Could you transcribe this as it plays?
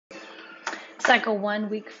Cycle 1,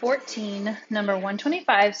 Week 14, number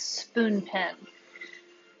 125, spoon pen.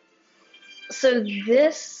 So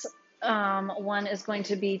this one is going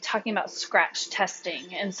to be talking about scratch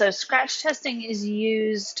testing. And so scratch testing is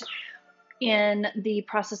used in the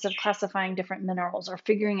process of classifying different minerals or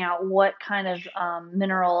figuring out what kind of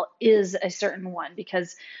mineral is a certain one,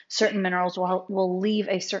 because certain minerals will leave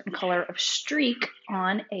a certain color of streak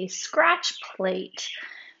on a scratch plate.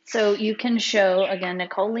 So you can show, again,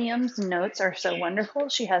 Nicole Liam's notes are so wonderful.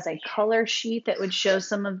 She has a color sheet that would show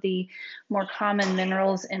some of the more common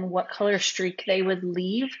minerals and what color streak they would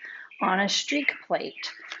leave on a streak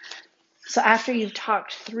plate. So after you've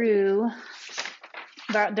talked through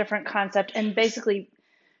that different concept and basically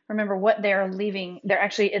remember what they're leaving,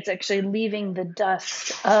 it's actually leaving the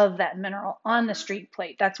dust of that mineral on the streak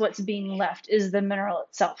plate. That's what's being left, is the mineral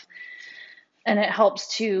itself. And it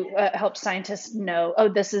helps to help scientists know, oh,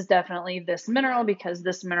 this is definitely this mineral because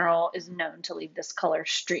this mineral is known to leave this color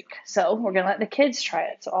streak. So we're going to let the kids try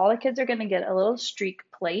it. So all the kids are going to get a little streak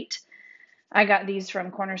plate. I got these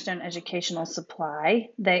from Cornerstone Educational Supply.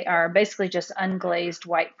 They are basically just unglazed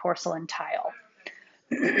white porcelain tile.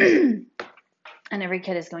 And every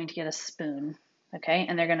kid is going to get a spoon, okay?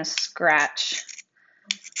 And they're going to scratch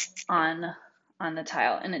on the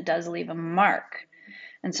tile, and it does leave a mark.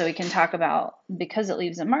 And so we can talk about, because it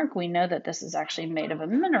leaves a mark, we know that this is actually made of a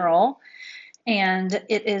mineral, and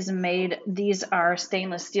it is made, these are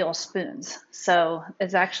stainless steel spoons. So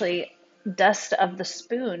it's actually dust of the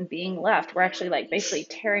spoon being left. We're actually like basically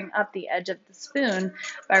tearing up the edge of the spoon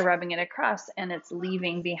by rubbing it across, and it's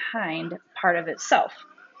leaving behind part of itself.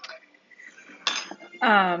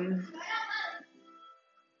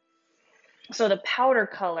 So the powder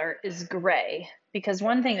color is gray, because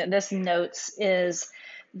one thing that this notes is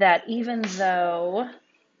that even though,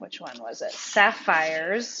 which one was it?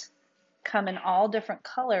 Sapphires come in all different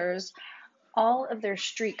colors, all of their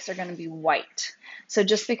streaks are going to be white. So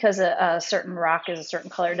just because a certain rock is a certain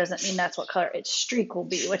color doesn't mean that's what color its streak will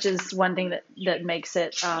be, which is one thing that makes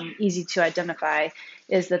it easy to identify,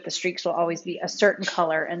 is that the streaks will always be a certain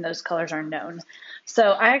color and those colors are known.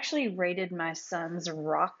 So I actually rated my son's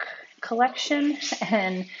rock collection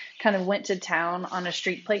and kind of went to town on a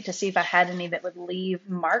streak plate to see if I had any that would leave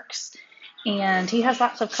marks. And he has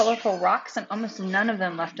lots of colorful rocks and almost none of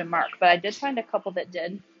them left a mark, but I did find a couple that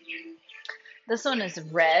did. This one is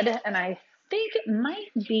red, and I think it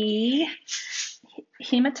might be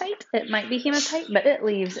hematite. It might be hematite, but it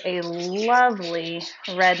leaves a lovely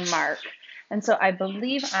red mark. And so I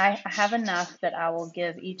believe I have enough that I will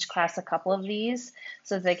give each class a couple of these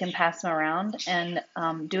so that they can pass them around and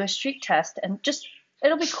do a streak test. And just,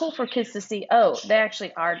 it'll be cool for kids to see, oh, they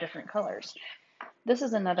actually are different colors. This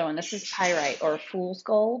is another one. This is pyrite or fool's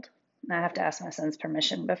gold. I have to ask my son's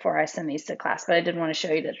permission before I send these to class, but I did want to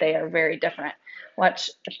show you that they are very different. Watch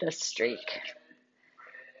this streak.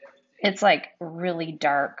 It's like really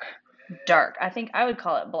dark. I think I would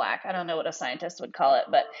call it black. I don't know what a scientist would call it,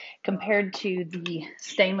 but compared to the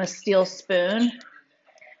stainless steel spoon,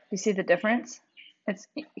 you see the difference? It's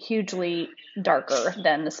hugely darker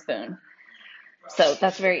than the spoon. So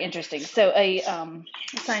that's very interesting. So a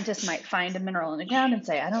scientist might find a mineral in the ground and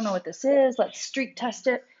say, I don't know what this is. Let's streak test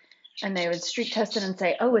it. And they would streak test it and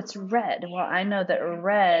say, oh, it's red. Well, I know that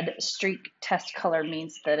red streak test color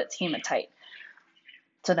means that it's hematite.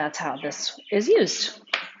 So that's how this is used.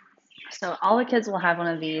 So all the kids will have one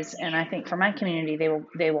of these, and I think for my community,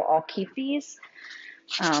 they will all keep these,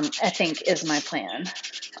 I think is my plan.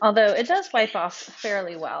 Although it does wipe off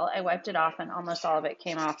fairly well. I wiped it off and almost all of it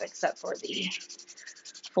came off except for the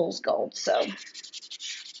fool's gold. So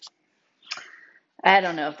I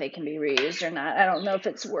don't know if they can be reused or not. I don't know if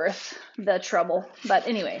it's worth the trouble. But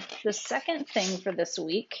anyway, the second thing for this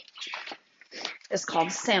week is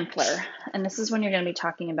called sampler. And this is when you're going to be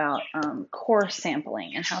talking about core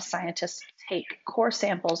sampling and how scientists take core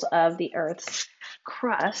samples of the Earth's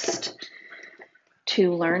crust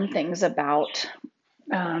to learn things about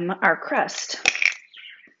our crust.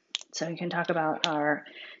 So you can talk about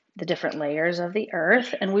the different layers of the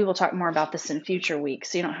Earth, and we will talk more about this in future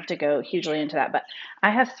weeks, so you don't have to go hugely into that. But I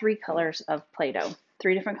have 3 colors of Play-Doh,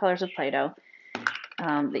 3 different colors of Play-Doh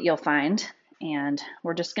that you'll find, and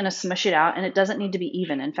we're just going to smush it out, and it doesn't need to be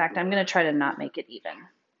even. In fact, I'm going to try to not make it even.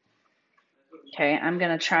 Okay, I'm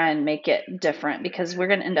going to try and make it different because we're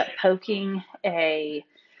going to end up poking a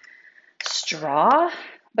straw,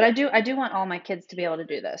 but I do want all my kids to be able to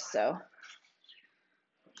do this, so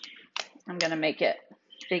I'm going to make it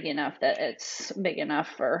big enough that it's big enough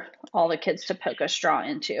for all the kids to poke a straw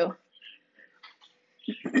into.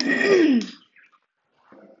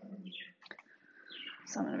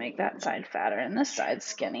 So I'm going to make that side fatter and this side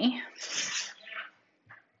skinny.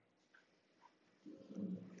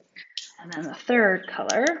 And then the third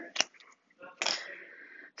color.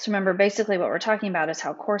 So remember, basically what we're talking about is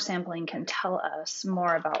how core sampling can tell us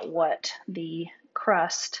more about what the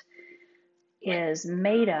crust is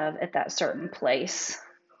made of at that certain place.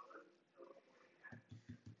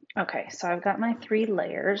 Okay, so I've got my 3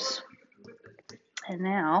 layers. And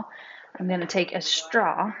now I'm going to take a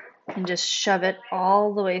straw and just shove it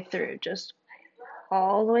all the way through, just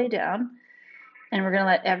all the way down. And we're going to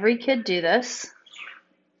let every kid do this.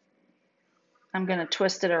 I'm going to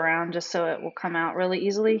twist it around just so it will come out really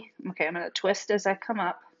easily. Okay, I'm going to twist as I come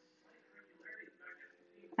up.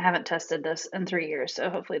 I haven't tested this in 3 years, so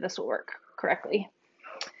hopefully this will work correctly.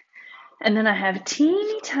 And then I have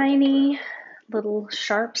teeny tiny little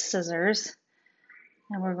sharp scissors,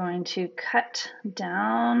 and we're going to cut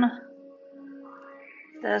down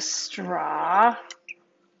the straw.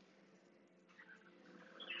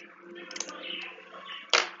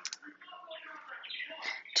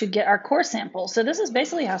 To get our core samples. So this is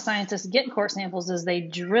basically how scientists get core samples, is they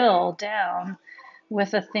drill down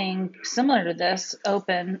with a thing similar to this,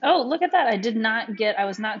 open. Oh, look at that. I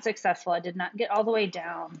was not successful. I did not get all the way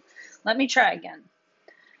down. Let me try again.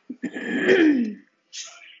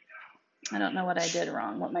 I don't know what I did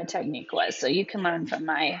wrong, what my technique was. So you can learn from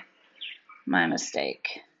my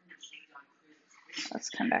mistake. Let's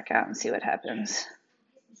come back out and see what happens.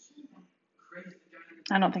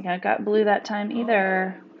 I don't think I got blue that time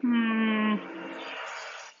either.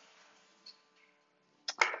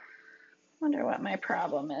 Wonder what my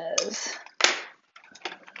problem is.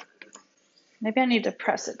 Maybe I need to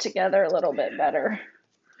press it together a little bit better.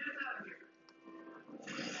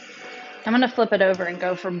 I'm going to flip it over and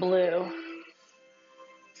go for blue.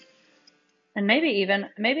 And maybe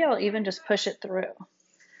I'll even just push it through.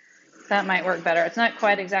 That might work better. It's not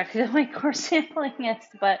quite exactly the way core sampling is,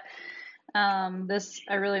 but this,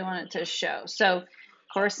 I really want it to show. So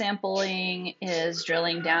core sampling is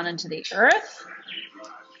drilling down into the earth.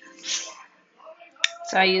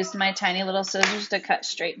 So I used my tiny little scissors to cut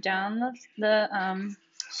straight down the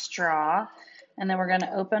straw. And then we're going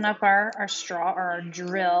to open up our straw or our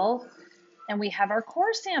drill, and we have our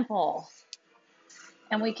core sample.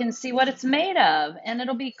 And we can see what it's made of. And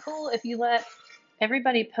it'll be cool if you let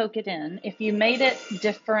everybody poke it in. If you made it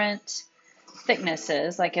different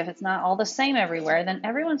thicknesses, like if it's not all the same everywhere, then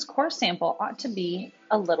everyone's core sample ought to be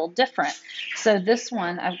a little different. So this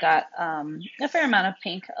one, I've got a fair amount of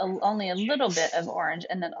pink, only a little bit of orange,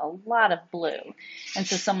 and then a lot of blue. And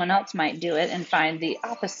so someone else might do it and find the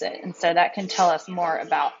opposite. And so that can tell us more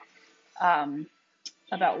about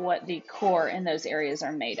what the core in those areas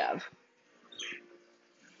are made of.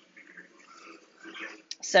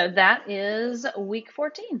 So that is week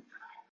 14.